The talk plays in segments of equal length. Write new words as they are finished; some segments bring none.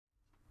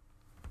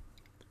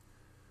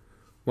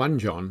1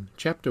 John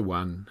chapter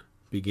 1,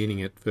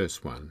 beginning at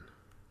verse 1.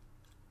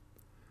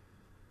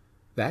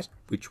 That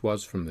which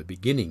was from the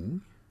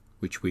beginning,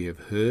 which we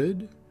have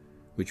heard,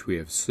 which we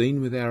have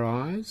seen with our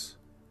eyes,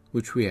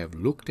 which we have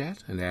looked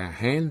at and our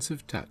hands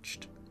have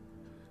touched,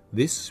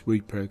 this we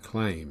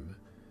proclaim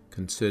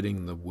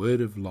concerning the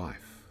word of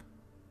life.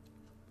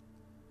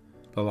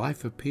 The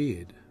life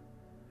appeared.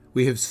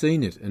 We have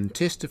seen it and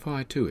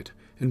testify to it,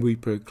 and we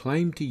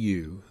proclaim to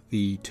you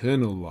the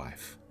eternal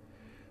life,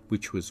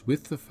 which was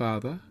with the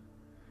Father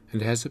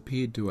and has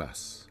appeared to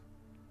us.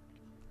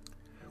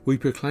 We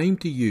proclaim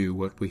to you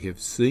what we have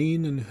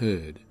seen and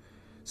heard,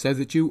 so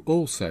that you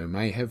also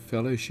may have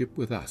fellowship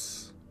with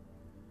us.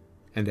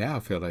 And our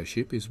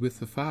fellowship is with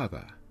the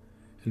Father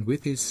and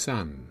with his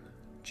Son,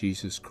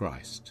 Jesus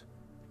Christ.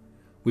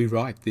 We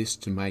write this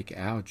to make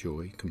our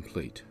joy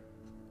complete.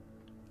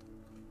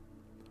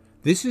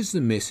 This is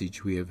the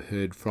message we have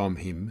heard from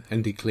him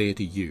and declare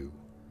to you.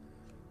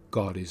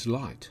 God is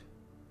light.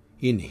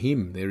 In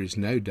him there is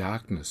no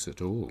darkness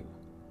at all.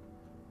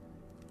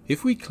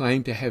 If we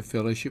claim to have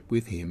fellowship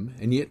with him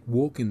and yet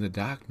walk in the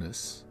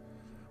darkness,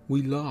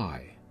 we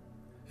lie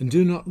and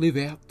do not live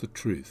out the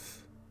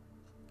truth.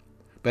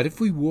 But if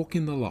we walk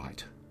in the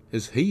light,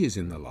 as he is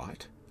in the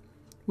light,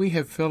 we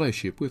have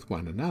fellowship with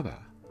one another,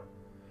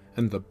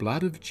 and the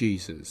blood of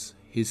Jesus,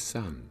 his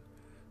Son,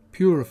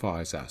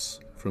 purifies us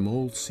from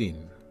all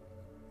sin.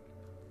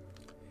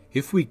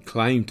 If we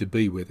claim to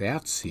be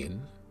without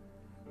sin,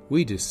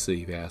 we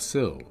deceive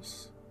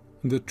ourselves,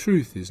 and the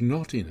truth is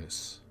not in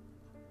us.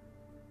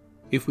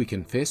 If we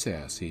confess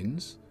our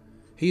sins,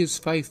 he is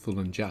faithful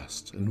and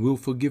just, and will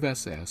forgive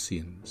us our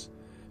sins,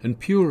 and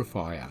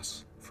purify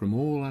us from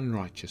all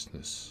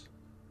unrighteousness.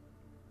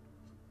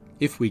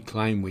 If we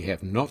claim we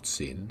have not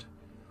sinned,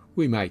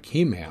 we make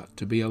him out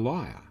to be a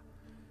liar,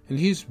 and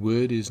his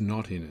word is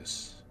not in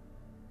us.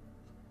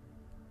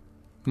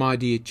 My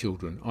dear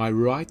children, I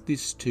write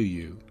this to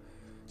you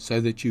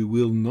so that you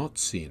will not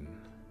sin.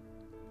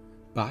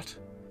 But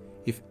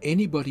if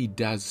anybody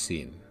does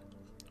sin,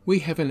 we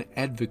have an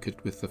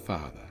advocate with the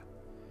Father,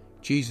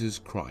 Jesus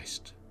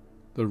Christ,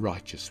 the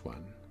righteous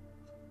one.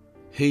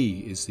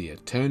 He is the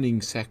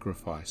atoning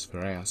sacrifice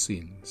for our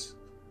sins,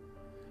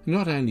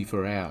 not only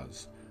for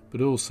ours, but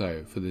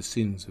also for the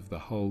sins of the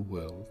whole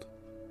world.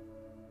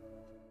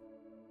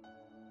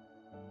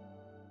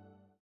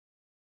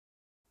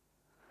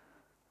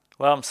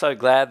 Well, I'm so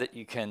glad that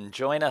you can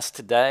join us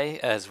today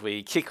as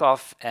we kick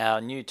off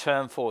our new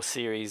Term 4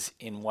 series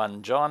in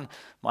 1 John.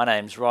 My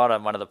name's Rod.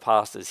 I'm one of the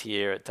pastors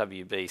here at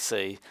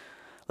WBC.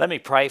 Let me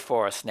pray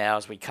for us now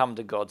as we come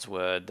to God's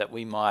Word, that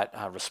we might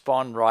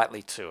respond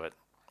rightly to it.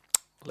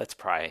 Let's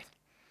pray.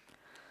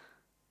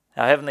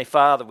 Our Heavenly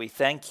Father, we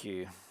thank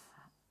you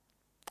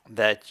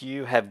that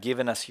you have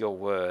given us your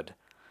Word.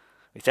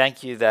 We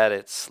thank you that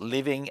it's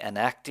living and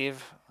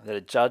active, that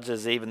it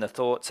judges even the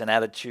thoughts and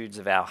attitudes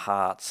of our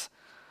hearts.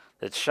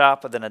 That's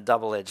sharper than a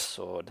double-edged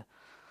sword.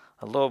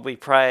 And Lord, we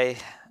pray,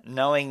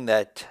 knowing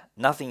that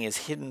nothing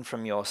is hidden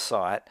from your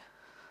sight,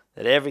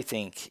 that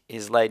everything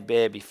is laid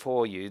bare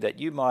before you, that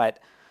you might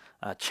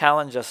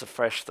challenge us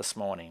afresh this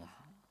morning,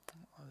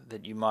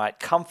 that you might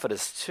comfort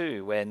us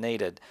too where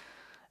needed,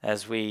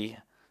 as we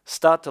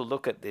start to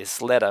look at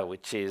this letter,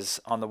 which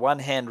is on the one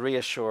hand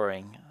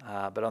reassuring,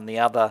 but on the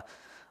other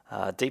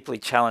deeply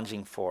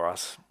challenging for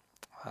us.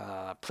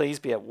 Please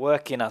be at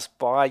work in us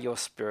by your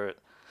Spirit,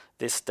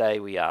 this day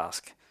we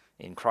ask,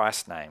 in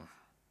Christ's name.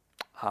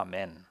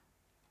 Amen.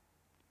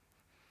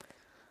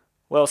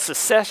 Well,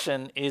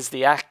 secession is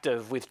the act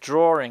of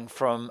withdrawing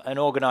from an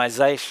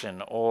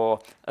organisation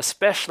or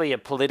especially a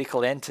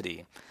political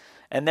entity.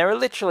 And there are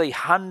literally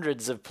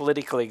hundreds of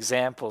political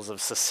examples of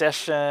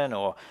secession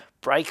or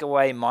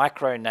breakaway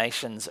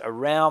micronations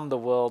around the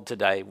world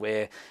today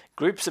where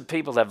groups of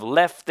people have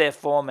left their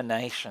former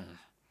nation.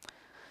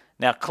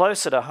 Now,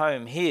 closer to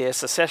home here,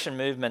 secession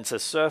movements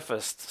have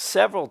surfaced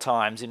several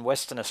times in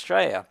Western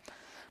Australia.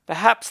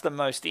 Perhaps the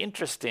most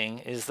interesting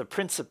is the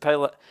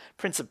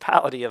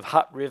Principality of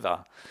Hutt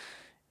River.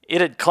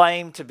 It had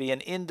claimed to be an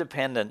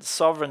independent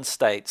sovereign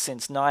state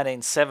since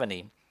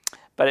 1970,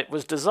 but it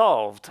was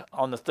dissolved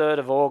on the 3rd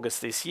of August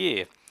this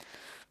year.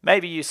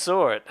 Maybe you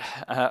saw it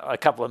a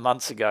couple of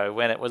months ago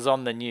when it was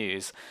on the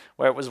news,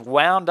 where it was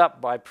wound up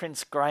by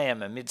Prince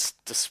Graham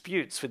amidst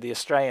disputes with the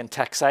Australian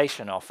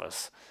Taxation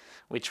Office,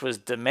 which was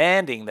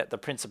demanding that the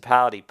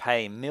Principality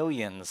pay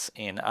millions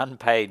in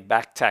unpaid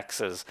back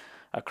taxes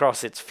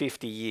across its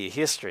 50-year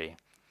history.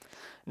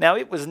 Now,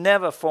 it was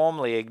never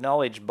formally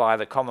acknowledged by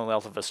the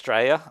Commonwealth of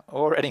Australia,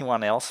 or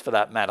anyone else for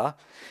that matter.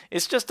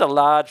 It's just a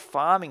large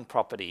farming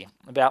property,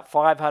 about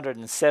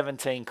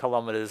 517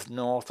 kilometres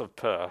north of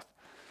Perth.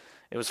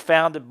 It was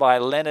founded by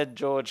Leonard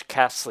George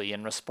Castley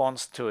in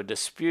response to a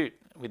dispute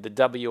with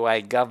the WA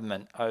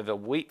government over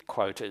wheat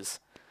quotas.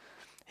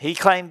 He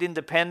claimed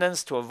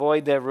independence to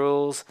avoid their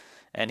rules,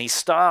 and he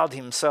styled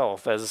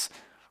himself as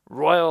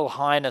Royal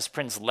Highness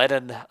Prince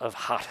Leonard of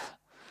Hutt.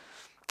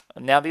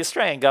 Now, the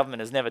Australian government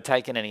has never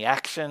taken any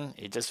action.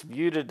 It just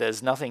viewed it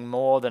as nothing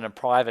more than a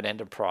private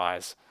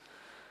enterprise.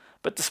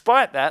 But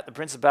despite that, the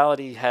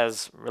principality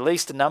has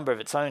released a number of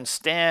its own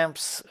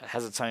stamps,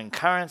 has its own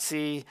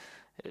currency,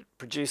 it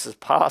produces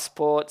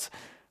passports.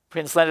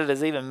 Prince Leonard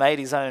has even made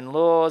his own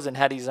laws and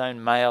had his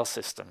own mail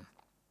system.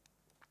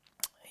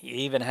 He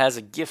even has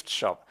a gift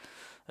shop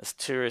as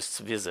tourists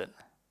visit.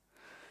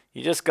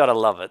 You just got to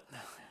love it.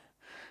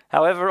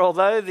 However,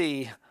 although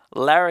the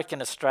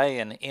larrikin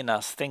Australian in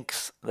us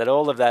thinks that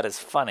all of that is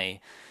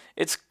funny,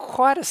 it's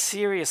quite a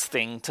serious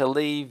thing to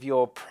leave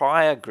your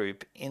prior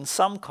group in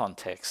some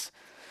contexts.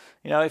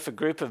 If a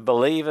group of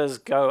believers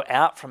go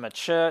out from a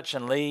church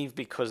and leave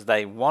because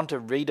they want to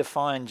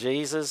redefine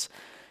Jesus,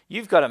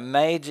 you've got a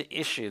major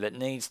issue that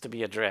needs to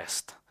be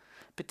addressed,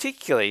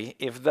 particularly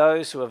if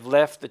those who have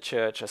left the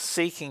church are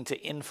seeking to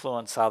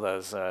influence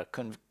others,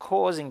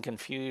 causing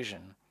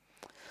confusion.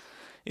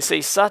 You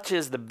see, such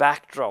is the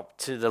backdrop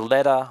to the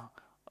letter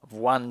of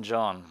 1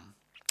 John.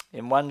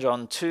 In 1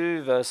 John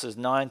 2, verses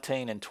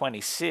 19 and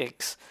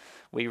 26,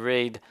 we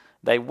read,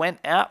 "They went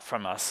out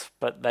from us,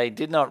 but they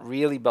did not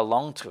really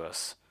belong to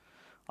us.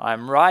 I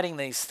am writing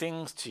these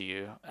things to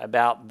you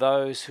about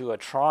those who are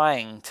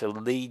trying to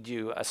lead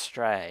you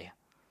astray."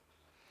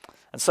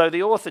 And so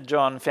the author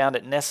John found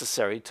it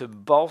necessary to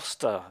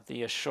bolster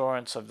the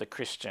assurance of the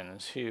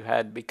Christians who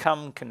had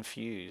become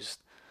confused.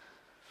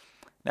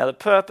 Now, the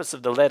purpose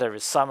of the letter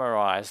is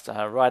summarized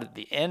right at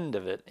the end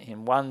of it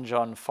in 1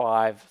 John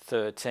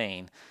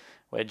 5:13,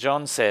 where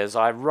John says,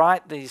 "I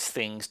write these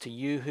things to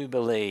you who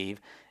believe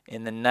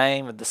in the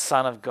name of the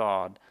Son of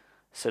God,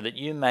 so that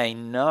you may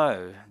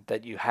know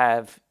that you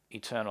have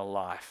eternal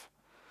life."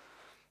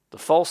 The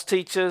false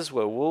teachers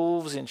were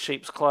wolves in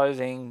sheep's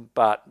clothing,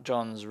 but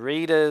John's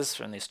readers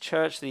from this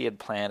church that he had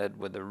planted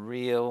were the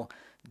real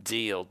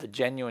deal, the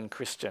genuine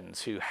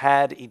Christians who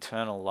had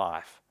eternal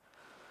life.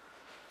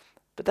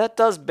 But that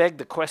does beg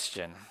the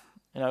question,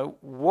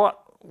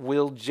 what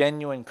will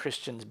genuine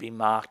Christians be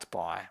marked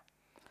by?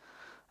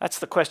 That's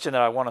the question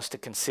that I want us to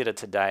consider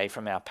today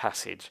from our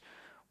passage.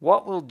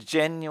 What will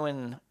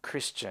genuine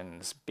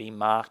Christians be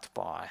marked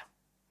by?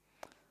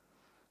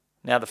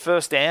 Now, the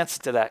first answer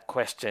to that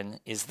question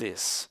is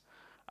this: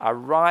 a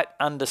right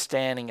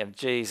understanding of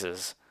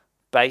Jesus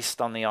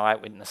based on the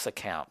eyewitness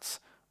accounts.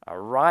 A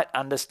right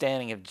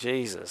understanding of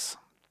Jesus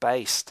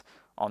based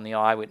on the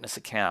eyewitness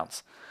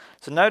accounts.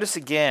 So notice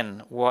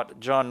again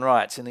what John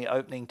writes in the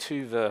opening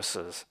 2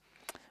 verses.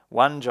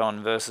 1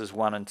 John verses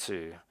 1 and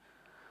 2.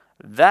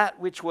 "That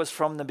which was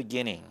from the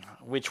beginning,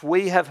 which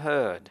we have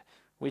heard,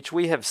 which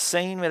we have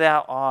seen with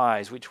our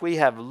eyes, which we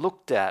have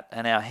looked at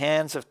and our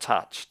hands have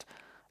touched,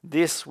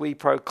 this we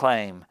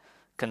proclaim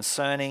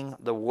concerning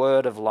the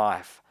word of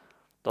life.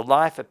 The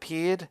life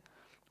appeared,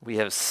 we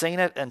have seen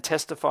it and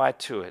testified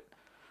to it,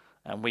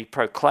 and we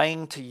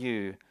proclaim to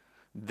you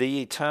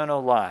the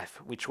eternal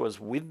life which was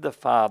with the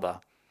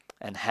Father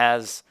and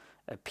has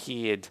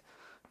appeared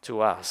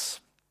to us."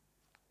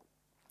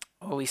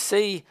 Well, we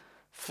see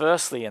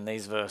firstly in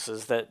these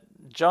verses that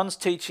John's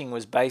teaching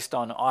was based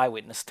on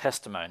eyewitness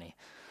testimony.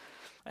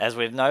 As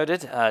we've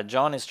noted,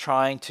 John is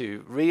trying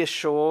to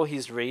reassure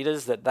his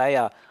readers that they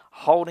are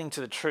holding to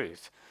the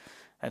truth.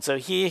 And so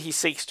here he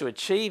seeks to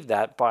achieve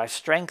that by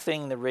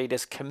strengthening the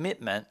reader's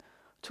commitment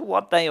to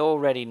what they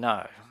already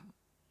know.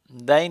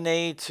 They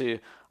need to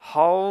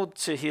hold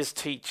to his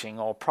teaching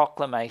or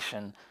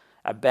proclamation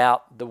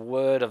about the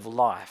word of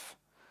life,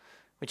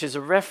 which is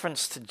a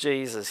reference to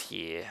Jesus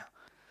here.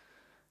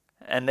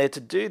 And they're to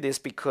do this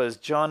because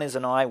John is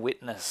an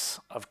eyewitness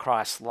of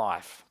Christ's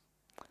life.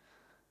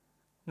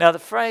 Now, the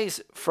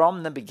phrase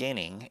 "from the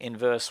beginning" in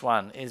verse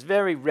 1 is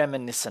very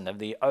reminiscent of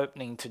the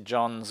opening to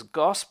John's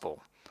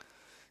Gospel.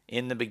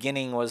 "In the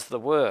beginning was the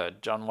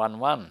Word," John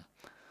 1:1.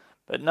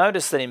 But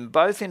notice that in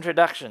both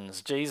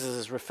introductions, Jesus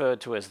is referred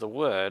to as the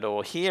Word,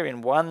 or here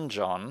in 1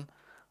 John,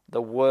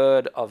 the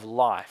Word of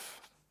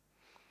life.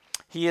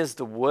 He is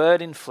the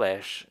Word in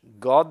flesh,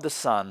 God the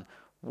Son,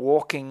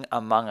 walking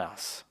among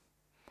us.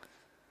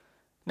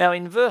 Now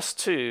in verse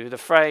 2, the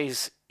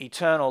phrase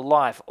eternal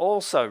life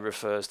also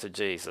refers to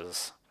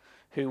Jesus,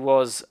 who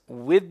was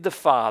with the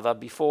Father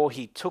before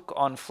he took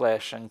on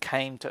flesh and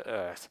came to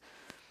earth.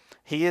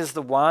 He is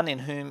the one in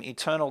whom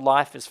eternal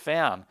life is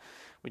found,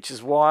 which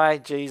is why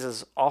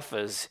Jesus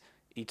offers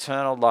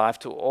eternal life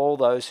to all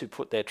those who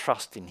put their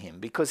trust in him,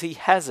 because he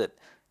has it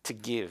to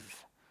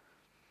give.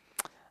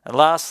 And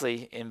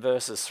lastly, in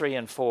verses 3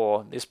 and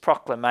 4, this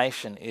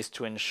proclamation is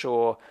to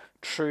ensure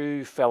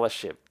true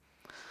fellowship.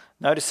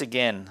 Notice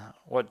again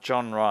what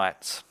John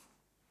writes.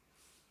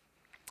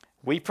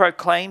 "We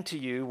proclaim to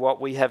you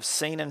what we have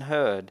seen and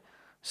heard,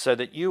 so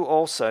that you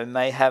also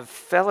may have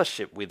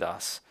fellowship with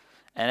us.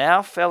 And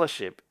our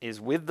fellowship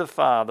is with the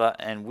Father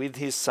and with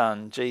his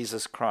Son,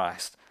 Jesus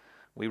Christ.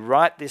 We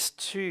write this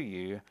to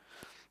you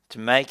to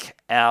make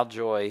our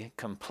joy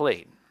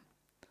complete."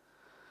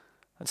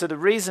 And so the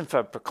reason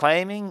for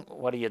proclaiming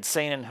what he had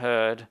seen and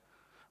heard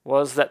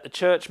was that the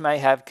church may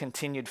have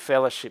continued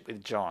fellowship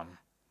with John.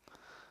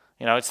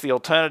 It's the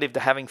alternative to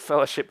having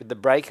fellowship with the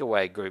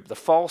breakaway group, the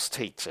false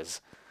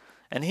teachers.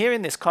 And here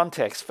in this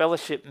context,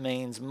 fellowship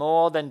means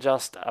more than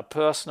just a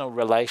personal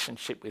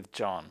relationship with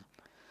John.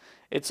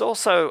 it's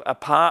also a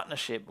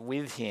partnership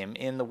with him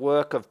in the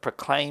work of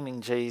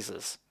proclaiming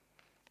Jesus.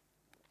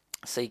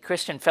 See,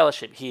 Christian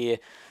fellowship here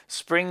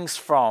springs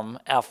from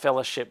our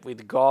fellowship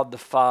with God the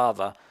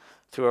Father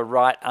through a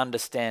right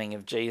understanding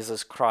of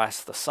Jesus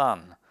Christ the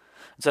Son.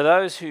 So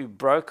those who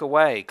broke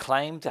away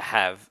claimed to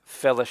have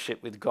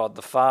fellowship with God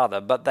the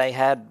Father, but they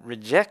had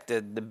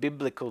rejected the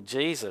biblical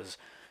Jesus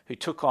who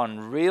took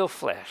on real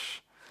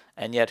flesh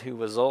and yet who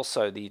was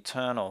also the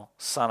eternal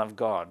Son of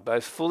God,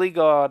 both fully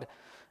God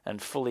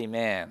and fully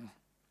man.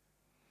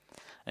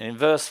 And in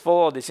verse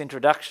 4, this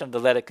introduction of the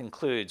letter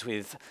concludes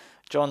with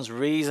John's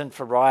reason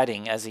for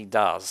writing as he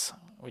does,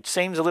 which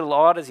seems a little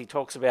odd as he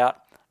talks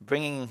about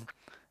bringing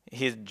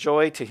his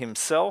joy to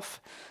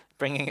himself,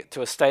 bringing it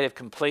to a state of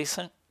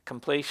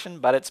completion,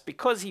 but it's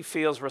because he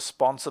feels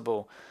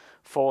responsible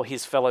for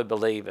his fellow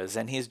believers,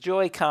 and his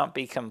joy can't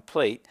be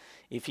complete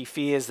if he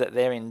fears that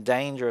they're in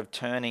danger of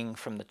turning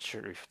from the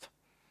truth.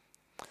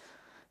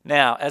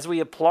 Now, as we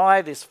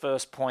apply this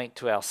first point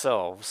to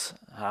ourselves,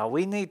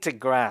 we need to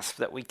grasp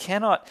that we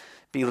cannot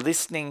be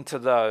listening to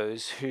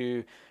those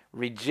who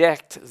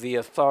reject the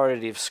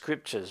authoritative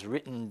scriptures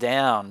written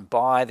down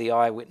by the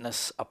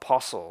eyewitness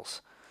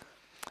apostles.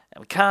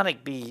 And we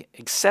can't be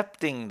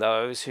accepting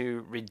those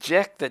who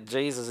reject that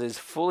Jesus is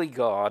fully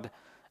God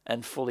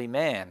and fully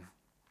man.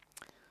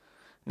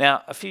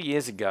 Now, a few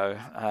years ago,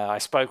 I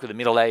spoke with a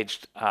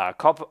middle-aged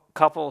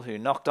couple who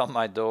knocked on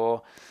my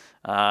door,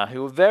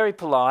 who were very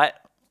polite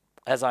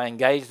as I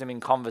engaged them in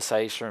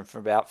conversation for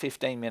about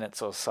 15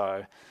 minutes or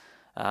so,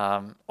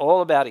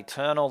 all about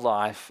eternal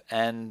life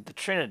and the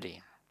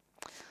Trinity.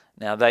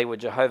 Now, they were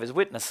Jehovah's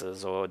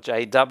Witnesses, or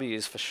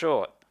JWs for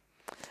short.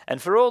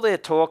 And for all their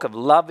talk of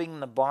loving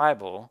the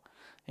Bible,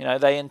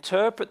 they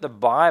interpret the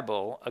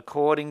Bible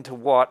according to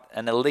what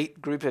an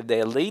elite group of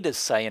their leaders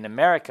say in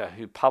America,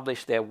 who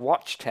publish their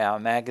Watchtower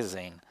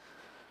magazine.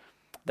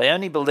 They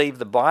only believe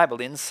the Bible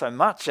in so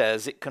much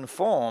as it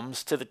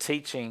conforms to the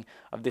teaching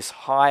of this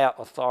higher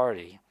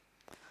authority.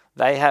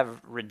 They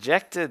have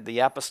rejected the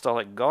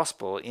apostolic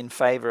gospel in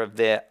favor of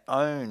their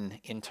own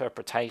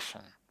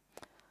interpretation.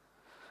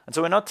 And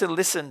so we're not to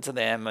listen to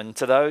them and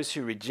to those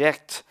who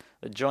reject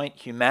the joint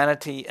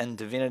humanity and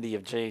divinity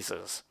of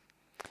Jesus.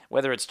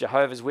 Whether it's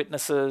Jehovah's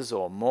Witnesses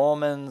or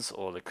Mormons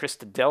or the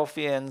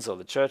Christadelphians or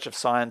the Church of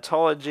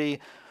Scientology,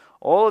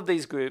 all of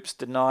these groups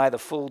deny the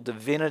full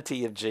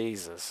divinity of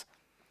Jesus.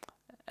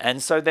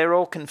 And so they're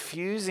all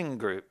confusing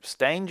groups,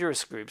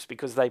 dangerous groups,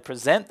 because they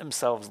present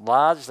themselves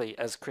largely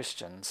as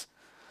Christians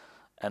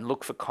and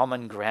look for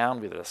common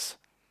ground with us.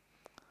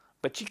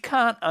 But you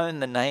can't own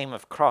the name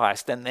of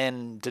Christ and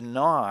then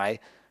deny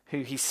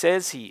who he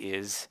says he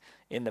is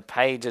in the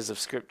pages of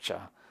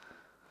Scripture.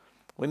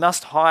 We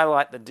must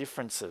highlight the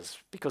differences,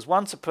 because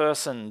once a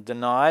person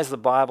denies the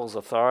Bible's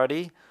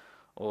authority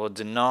or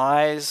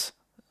denies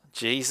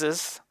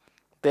Jesus,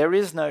 there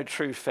is no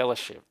true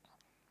fellowship.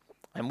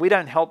 And we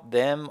don't help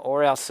them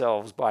or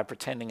ourselves by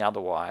pretending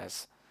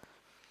otherwise.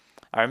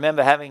 I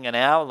remember having an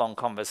hour-long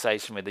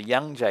conversation with a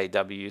young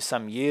JW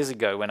some years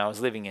ago when I was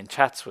living in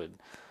Chatswood.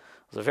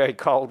 It was a very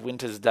cold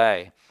winter's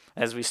day.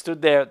 As we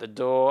stood there at the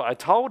door, I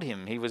told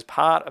him he was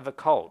part of a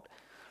cult,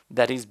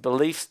 that his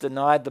beliefs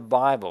denied the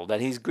Bible,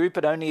 that his group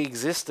had only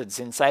existed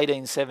since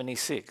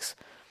 1876,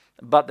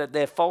 but that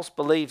their false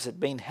beliefs had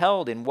been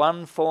held in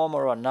one form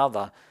or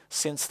another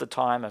since the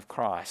time of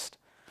Christ.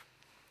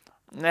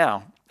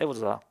 Now, it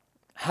was a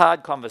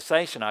hard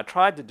conversation. I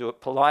tried to do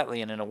it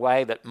politely and in a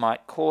way that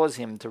might cause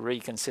him to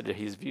reconsider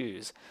his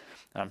views.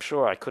 I'm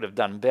sure I could have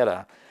done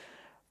better.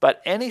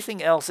 But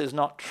anything else is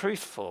not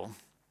truthful,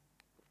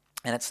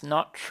 and it's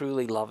not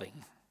truly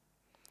loving.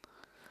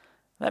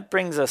 That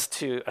brings us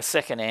to a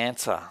second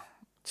answer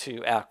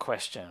to our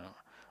question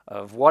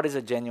of what is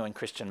a genuine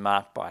Christian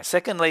marked by.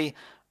 Secondly,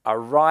 a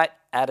right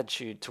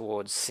attitude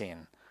towards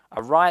sin.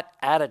 A right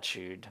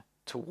attitude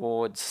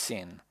towards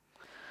sin.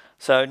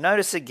 So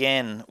notice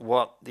again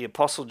what the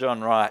Apostle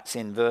John writes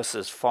in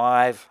verses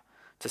 5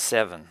 to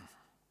 7.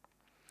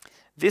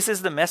 This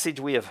is the message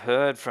we have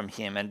heard from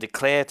him and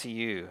declare to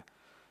you.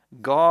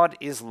 God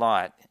is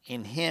light.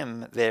 In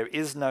him there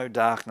is no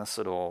darkness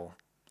at all.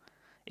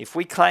 If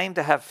we claim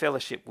to have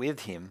fellowship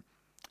with him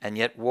and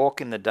yet walk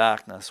in the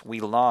darkness,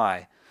 we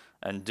lie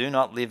and do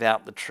not live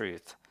out the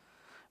truth.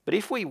 But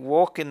if we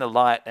walk in the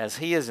light as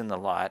he is in the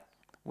light,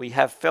 we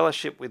have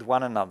fellowship with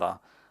one another,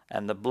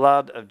 and the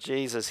blood of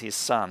Jesus his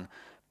Son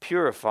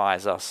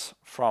purifies us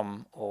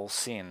from all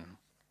sin.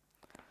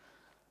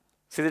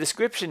 So the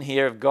description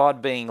here of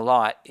God being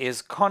light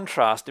is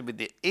contrasted with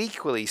the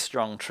equally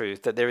strong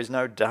truth that there is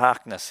no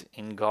darkness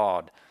in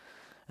God.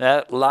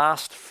 That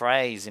last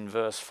phrase in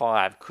verse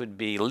 5 could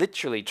be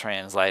literally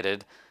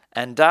translated,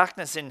 and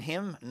darkness in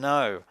him?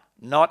 No,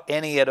 not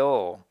any at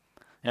all.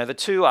 The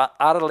two are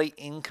utterly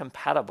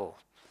incompatible.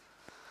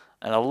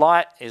 And the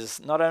light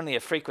is not only a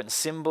frequent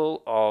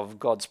symbol of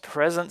God's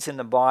presence in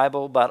the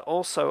Bible, but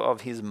also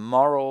of his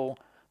moral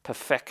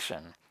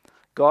perfection.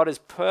 God is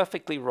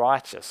perfectly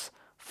righteous,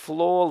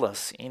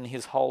 flawless in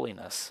his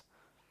holiness.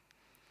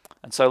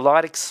 And so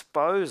light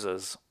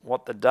exposes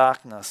what the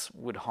darkness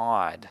would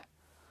hide.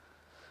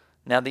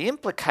 Now, the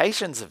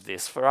implications of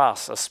this for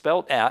us are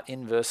spelt out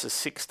in verses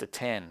 6 to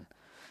 10,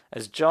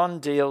 as John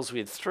deals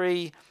with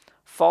three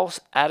false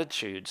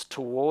attitudes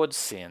towards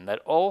sin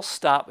that all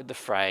start with the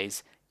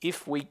phrase,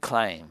 if we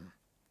claim.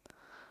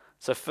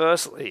 So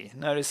firstly,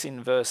 notice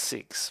in verse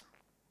 6,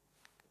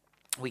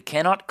 we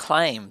cannot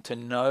claim to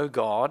know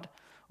God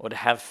or to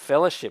have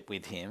fellowship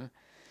with him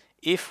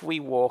if we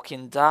walk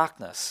in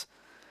darkness.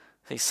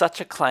 See, such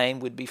a claim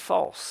would be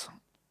false.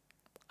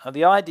 Now,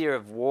 the idea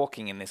of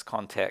walking in this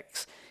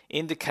context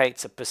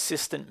indicates a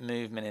persistent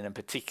movement in a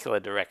particular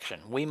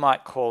direction. We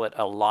might call it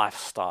a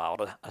lifestyle,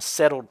 a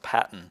settled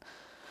pattern.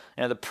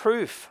 The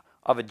proof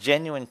of a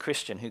genuine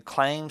Christian who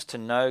claims to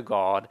know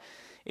God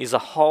is a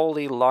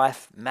holy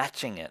life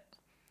matching it.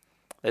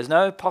 There's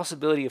no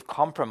possibility of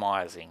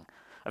compromising,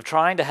 of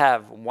trying to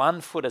have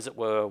one foot, as it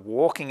were,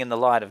 walking in the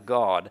light of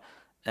God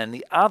and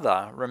the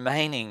other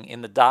remaining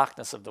in the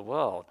darkness of the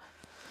world.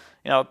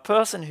 A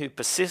person who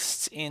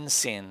persists in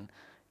sin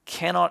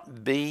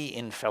cannot be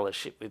in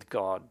fellowship with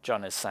God,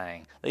 John is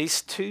saying.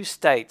 These two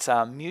states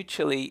are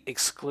mutually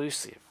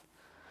exclusive.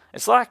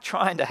 It's like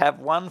trying to have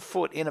one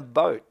foot in a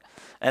boat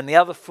and the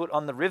other foot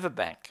on the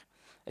riverbank.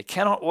 It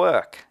cannot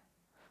work.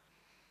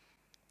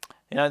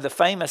 The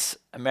famous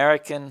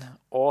American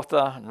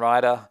author and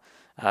writer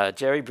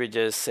Jerry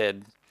Bridges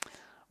said,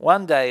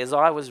 "One day as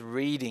I was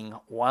reading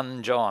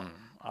 1 John,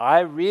 I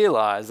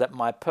realized that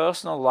my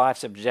personal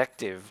life's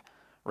objective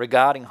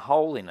regarding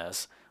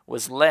holiness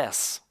was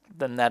less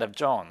than that of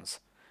John's.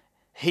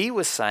 He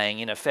was saying,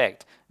 in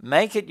effect,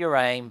 make it your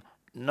aim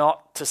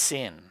not to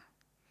sin.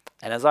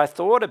 And as I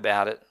thought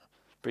about it,"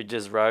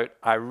 Bridges wrote,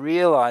 "I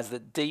realized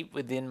that deep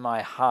within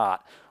my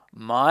heart,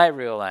 my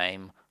real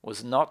aim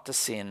was not to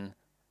sin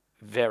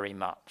very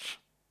much."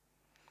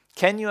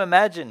 Can you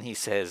imagine, he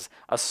says,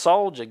 a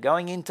soldier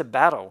going into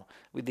battle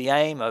with the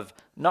aim of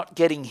not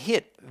getting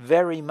hit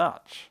very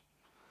much?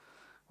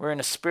 We're in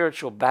a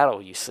spiritual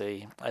battle, you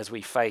see, as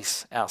we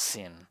face our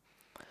sin.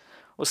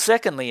 Well,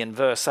 secondly, in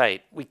verse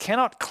 8, we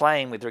cannot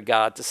claim with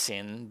regard to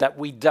sin that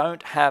we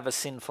don't have a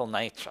sinful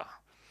nature,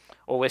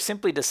 or we're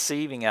simply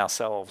deceiving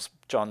ourselves,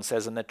 John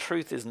says, and the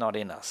truth is not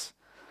in us.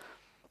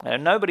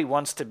 Nobody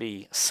wants to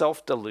be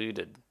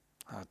self-deluded,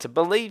 to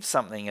believe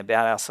something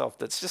about ourselves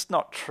that's just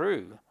not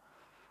true.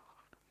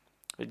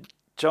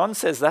 John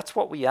says that's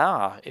what we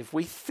are if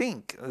we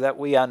think that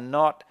we are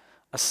not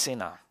a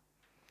sinner.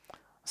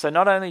 So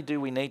not only do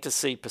we need to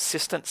see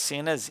persistent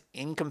sin as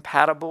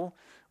incompatible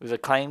with a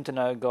claim to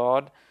know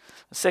God,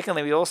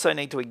 secondly, we also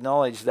need to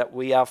acknowledge that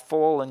we are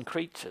fallen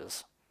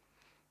creatures,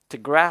 to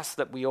grasp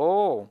that we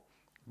all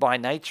by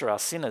nature are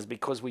sinners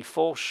because we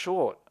fall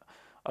short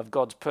of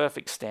God's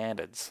perfect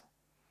standards.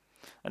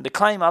 And to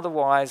claim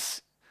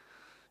otherwise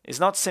is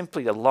not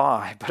simply to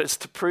lie, but it's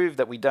to prove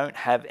that we don't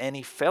have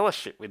any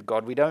fellowship with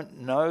God. We don't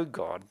know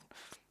God,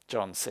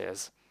 John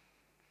says.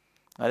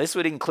 Now, this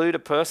would include a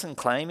person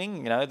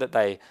claiming, that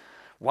they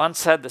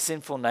once had the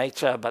sinful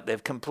nature, but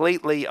they've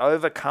completely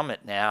overcome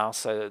it now,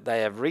 so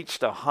they have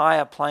reached a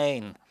higher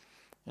plane,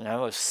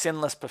 of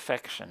sinless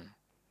perfection.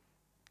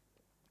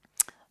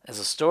 There's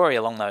a story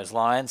along those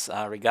lines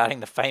regarding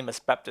the famous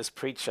Baptist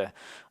preacher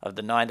of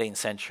the 19th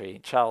century,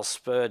 Charles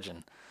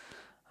Spurgeon.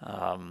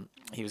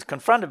 He was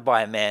confronted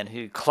by a man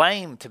who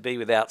claimed to be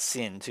without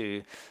sin,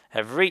 to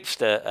have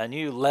reached a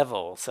new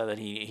level so that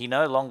he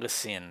no longer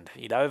sinned.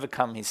 He'd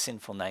overcome his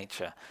sinful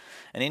nature.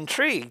 And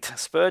intrigued,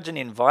 Spurgeon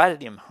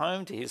invited him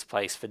home to his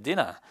place for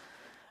dinner.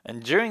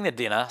 And during the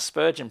dinner,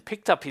 Spurgeon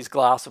picked up his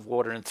glass of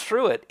water and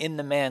threw it in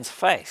the man's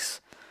face.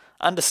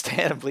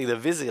 Understandably, the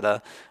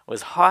visitor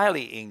was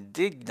highly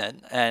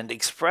indignant and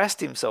expressed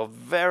himself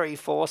very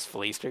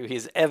forcefully through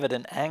his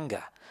evident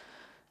anger.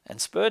 And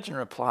Spurgeon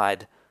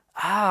replied,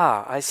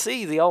 I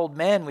see the old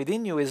man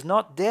within you is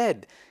not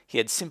dead. He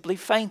had simply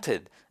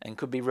fainted and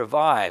could be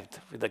revived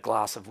with a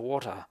glass of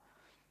water."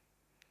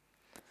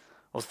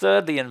 Well,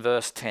 thirdly, in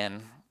verse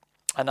 10,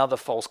 another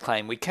false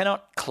claim. We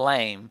cannot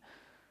claim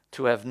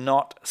to have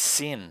not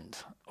sinned,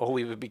 or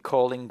we would be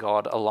calling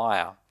God a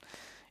liar.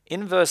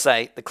 In verse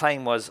 8, the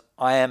claim was,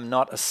 I am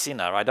not a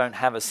sinner. I don't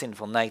have a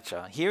sinful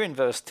nature. Here in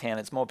verse 10,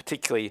 it's more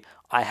particularly,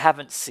 I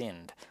haven't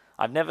sinned.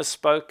 I've never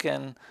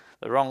spoken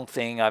the wrong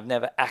thing. I've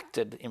never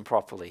acted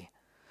improperly.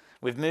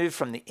 We've moved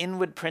from the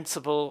inward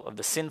principle of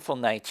the sinful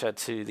nature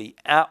to the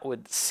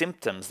outward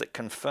symptoms that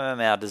confirm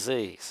our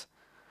disease.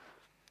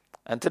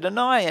 And to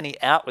deny any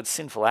outward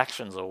sinful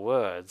actions or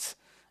words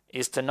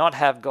is to not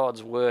have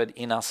God's word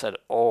in us at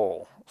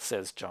all,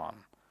 says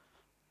John.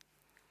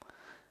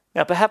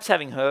 Now, perhaps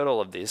having heard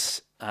all of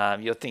this,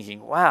 you're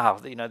thinking, wow,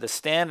 the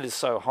standard is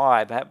so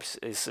high, perhaps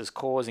this is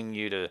causing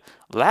you to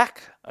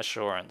lack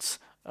assurance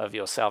of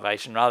your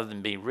salvation rather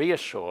than be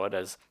reassured,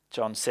 as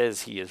John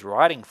says he is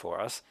writing for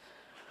us.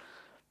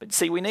 But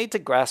see, we need to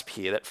grasp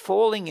here that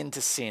falling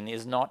into sin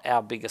is not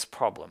our biggest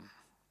problem.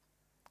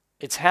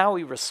 It's how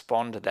we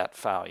respond to that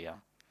failure.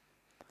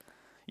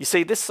 You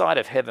see, this side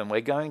of heaven, we're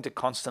going to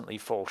constantly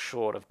fall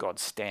short of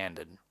God's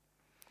standard.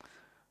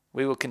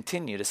 We will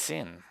continue to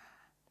sin.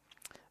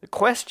 The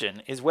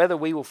question is whether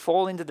we will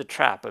fall into the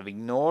trap of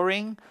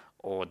ignoring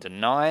or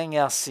denying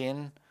our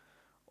sin,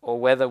 or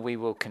whether we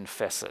will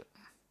confess it.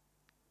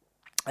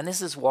 And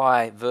this is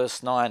why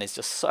verse 9 is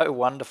just so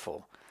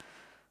wonderful.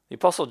 The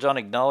Apostle John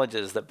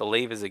acknowledges that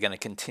believers are going to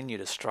continue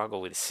to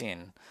struggle with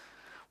sin.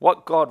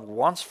 What God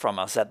wants from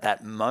us at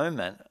that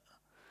moment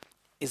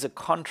is a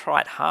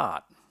contrite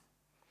heart.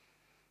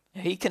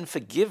 He can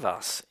forgive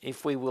us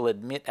if we will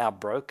admit our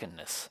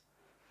brokenness.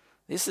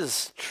 This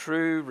is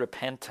true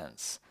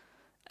repentance.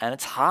 And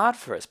it's hard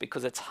for us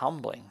because it's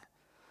humbling.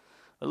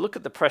 But look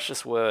at the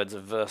precious words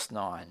of verse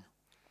 9.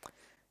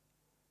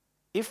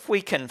 If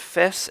we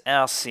confess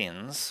our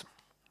sins,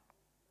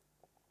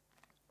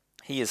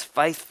 he is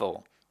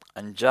faithful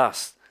and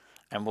just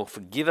and will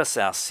forgive us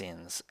our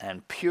sins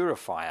and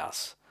purify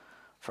us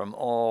from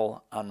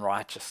all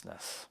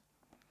unrighteousness.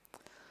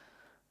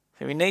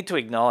 So we need to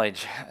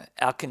acknowledge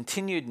our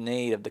continued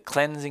need of the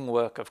cleansing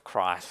work of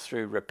Christ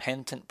through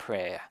repentant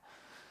prayer.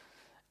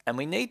 And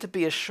we need to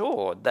be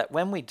assured that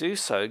when we do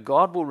so,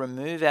 God will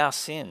remove our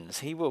sins.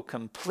 He will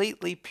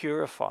completely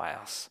purify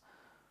us.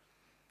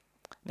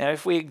 Now,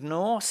 if we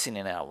ignore sin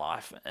in our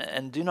life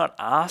and do not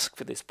ask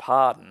for this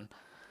pardon,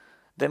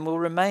 then we'll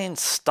remain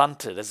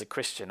stunted as a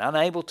Christian,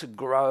 unable to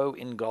grow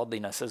in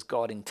godliness as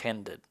God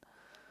intended.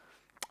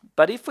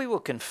 But if we will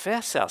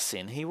confess our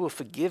sin, he will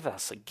forgive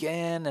us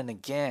again and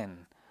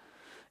again.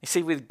 You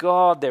see, with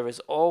God, there is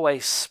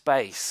always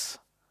space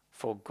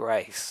for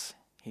grace,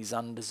 his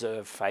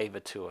undeserved favor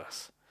to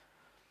us.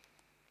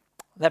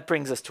 That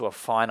brings us to a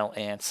final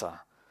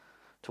answer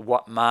to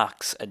what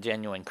marks a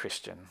genuine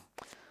Christian.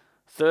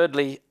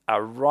 Thirdly,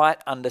 a right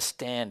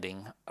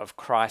understanding of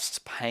Christ's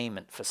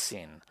payment for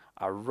sin.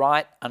 A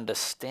right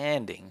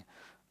understanding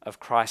of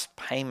Christ's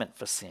payment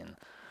for sin.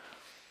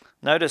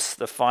 Notice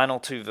the final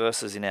two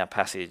verses in our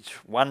passage,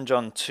 1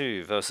 John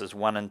 2, verses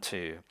 1 and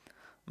 2.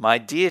 My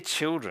dear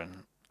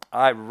children,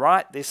 I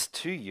write this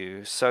to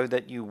you so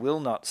that you will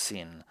not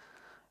sin.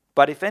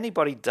 But if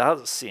anybody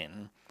does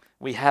sin,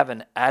 we have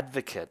an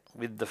advocate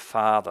with the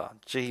Father,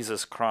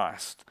 Jesus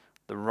Christ,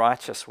 the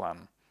righteous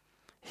one.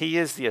 He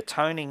is the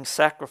atoning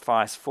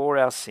sacrifice for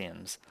our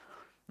sins,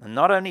 and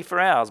not only for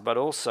ours, but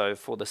also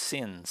for the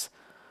sins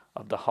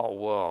of the whole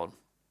world.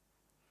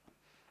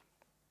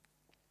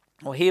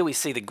 Well, here we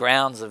see the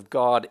grounds of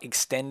God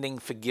extending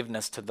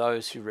forgiveness to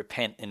those who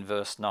repent in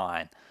verse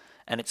 9.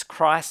 And it's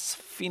Christ's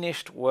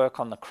finished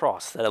work on the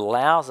cross that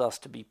allows us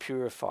to be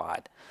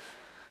purified.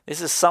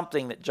 This is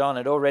something that John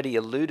had already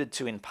alluded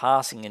to in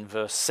passing in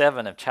verse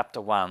 7 of chapter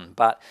 1,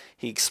 but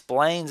he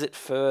explains it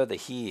further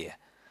here.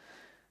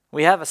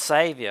 We have a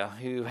Saviour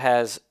who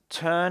has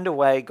turned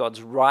away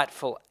God's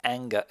rightful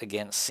anger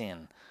against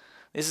sin.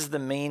 This is the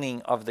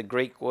meaning of the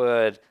Greek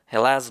word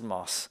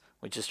hilasmos,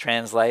 which is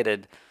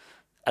translated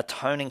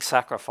atoning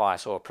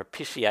sacrifice or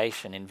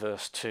propitiation in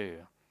verse 2.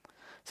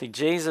 See,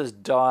 Jesus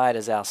died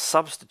as our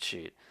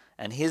substitute,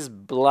 and his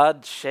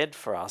blood shed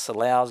for us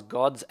allows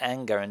God's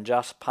anger and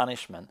just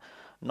punishment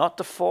not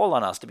to fall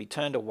on us, to be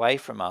turned away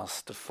from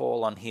us, to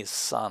fall on his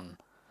Son.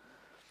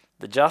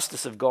 The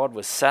justice of God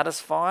was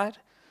satisfied,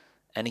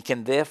 and he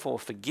can therefore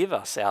forgive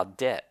us our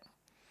debt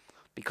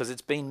because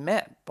it's been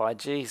met by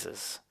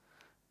Jesus.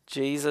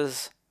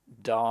 Jesus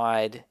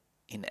died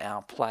in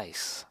our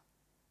place.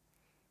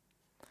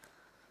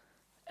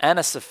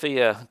 Anna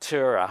Sophia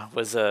Tura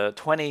was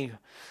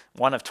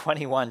one of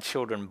 21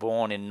 children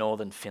born in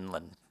northern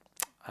Finland.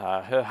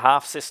 Her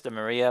half-sister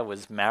Maria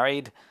was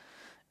married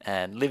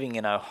and living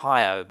in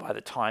Ohio by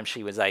the time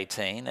she was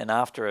 18, and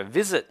after a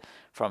visit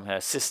from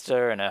her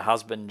sister and her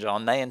husband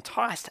John, they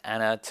enticed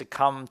Anna to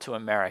come to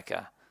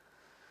America.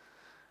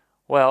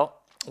 Well,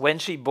 when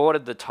she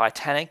boarded the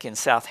Titanic in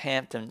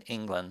Southampton,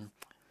 England,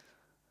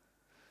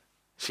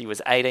 she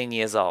was 18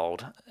 years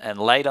old, and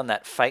late on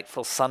that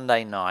fateful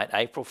Sunday night,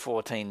 April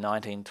 14,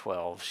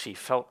 1912, she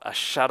felt a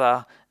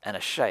shudder and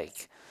a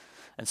shake.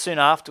 And soon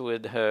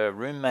afterward, her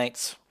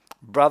roommate's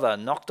brother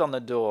knocked on the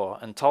door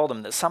and told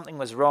them that something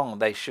was wrong.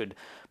 They should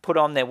put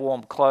on their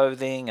warm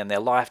clothing and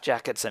their life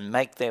jackets and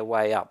make their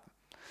way up.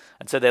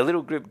 And so their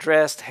little group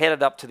dressed,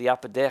 headed up to the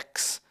upper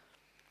decks,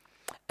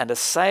 and a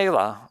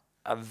sailor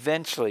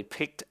eventually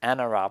picked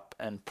Anna up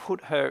and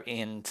put her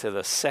into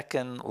the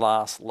second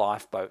last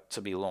lifeboat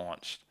to be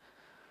launched.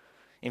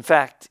 In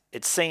fact,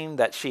 it seemed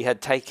that she had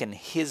taken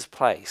his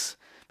place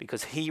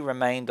because he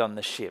remained on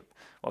the ship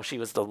while she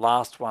was the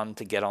last one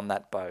to get on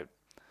that boat.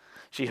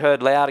 She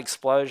heard loud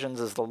explosions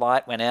as the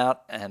light went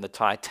out and the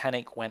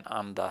Titanic went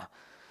under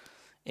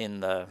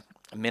in the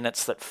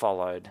minutes that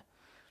followed.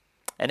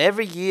 And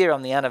every year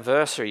on the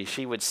anniversary,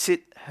 she would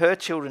sit her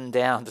children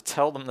down to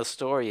tell them the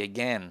story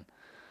again.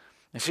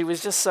 And she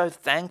was just so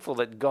thankful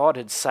that God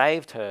had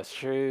saved her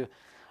through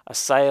a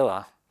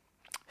sailor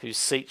whose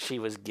seat she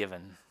was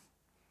given.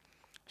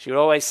 She would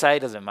always say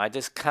to them, I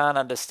just can't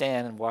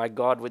understand why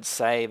God would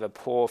save a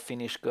poor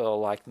Finnish girl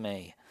like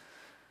me.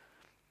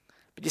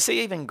 But you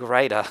see, even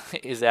greater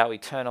is our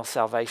eternal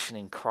salvation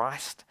in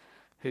Christ,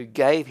 who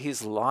gave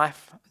his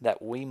life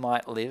that we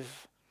might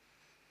live,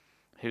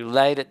 who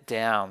laid it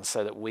down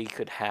so that we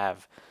could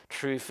have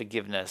true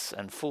forgiveness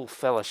and full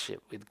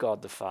fellowship with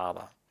God the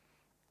Father.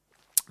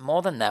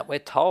 More than that, we're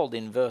told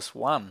in verse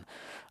 1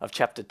 of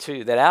chapter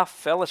 2 that our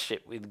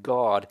fellowship with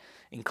God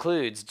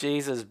includes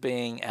Jesus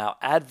being our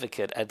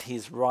advocate at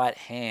his right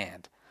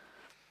hand.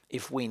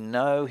 If we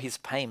know his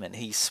payment,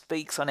 he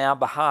speaks on our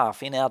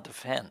behalf in our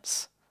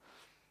defense.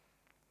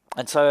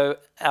 And so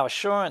our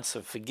assurance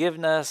of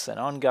forgiveness and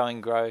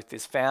ongoing growth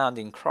is found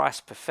in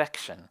Christ's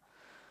perfection.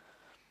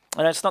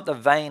 And it's not the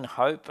vain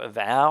hope of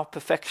our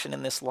perfection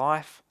in this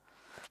life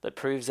that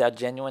proves our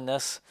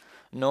genuineness,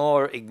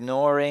 nor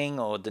ignoring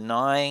or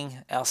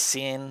denying our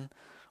sin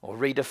or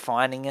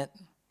redefining it.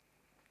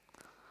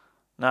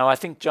 No, I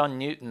think John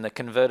Newton, the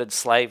converted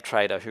slave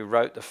trader who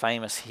wrote the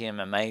famous hymn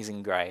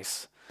Amazing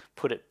Grace,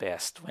 put it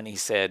best when he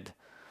said,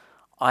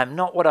 "I am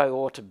not what I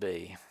ought to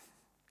be,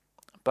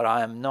 but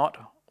I am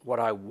not what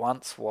I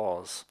once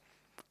was,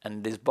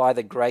 and it is by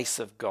the grace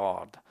of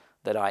God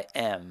that I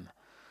am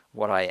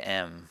what I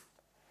am."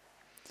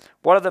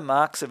 What are the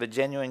marks of a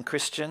genuine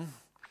Christian?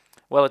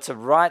 Well, it's a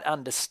right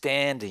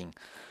understanding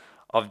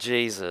of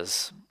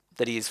Jesus,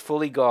 that he is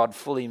fully God,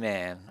 fully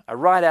man, a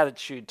right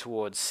attitude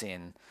towards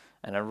sin,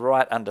 and a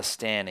right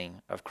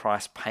understanding of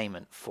Christ's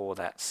payment for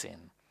that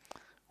sin.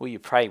 Will you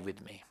pray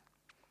with me?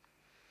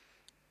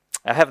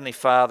 Our Heavenly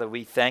Father,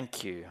 we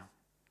thank you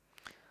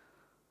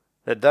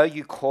that though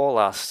you call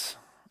us,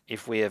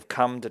 if we have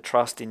come to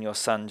trust in your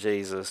Son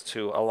Jesus,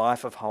 to a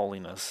life of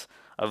holiness,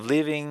 of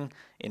living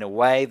in a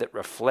way that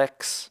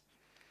reflects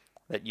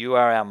that you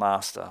are our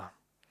Master,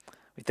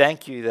 we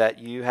thank you that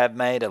you have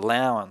made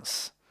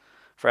allowance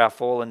for our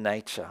fallen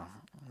nature,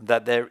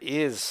 that there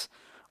is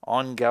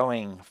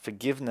ongoing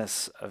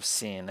forgiveness of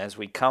sin as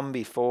we come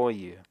before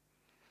you,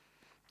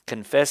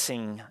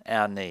 confessing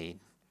our need.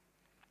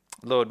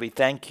 Lord, we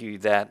thank you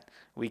that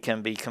we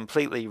can be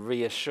completely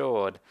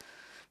reassured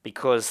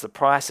because the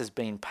price has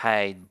been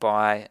paid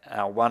by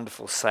our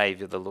wonderful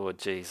Saviour, the Lord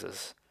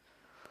Jesus.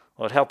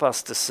 Lord, help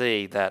us to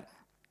see that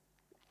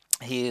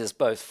he is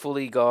both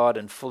fully God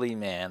and fully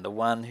man, the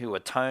one who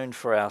atoned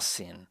for our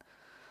sin,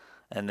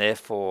 and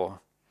therefore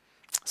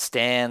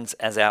stands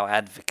as our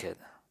advocate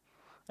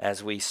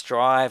as we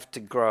strive to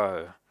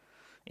grow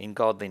in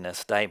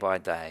godliness day by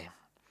day.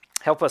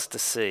 Help us to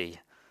see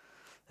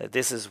that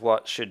this is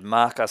what should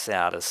mark us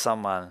out as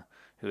someone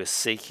who is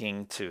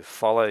seeking to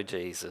follow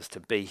Jesus, to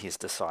be his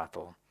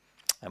disciple.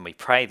 And we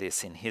pray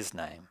this in his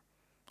name.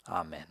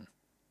 Amen.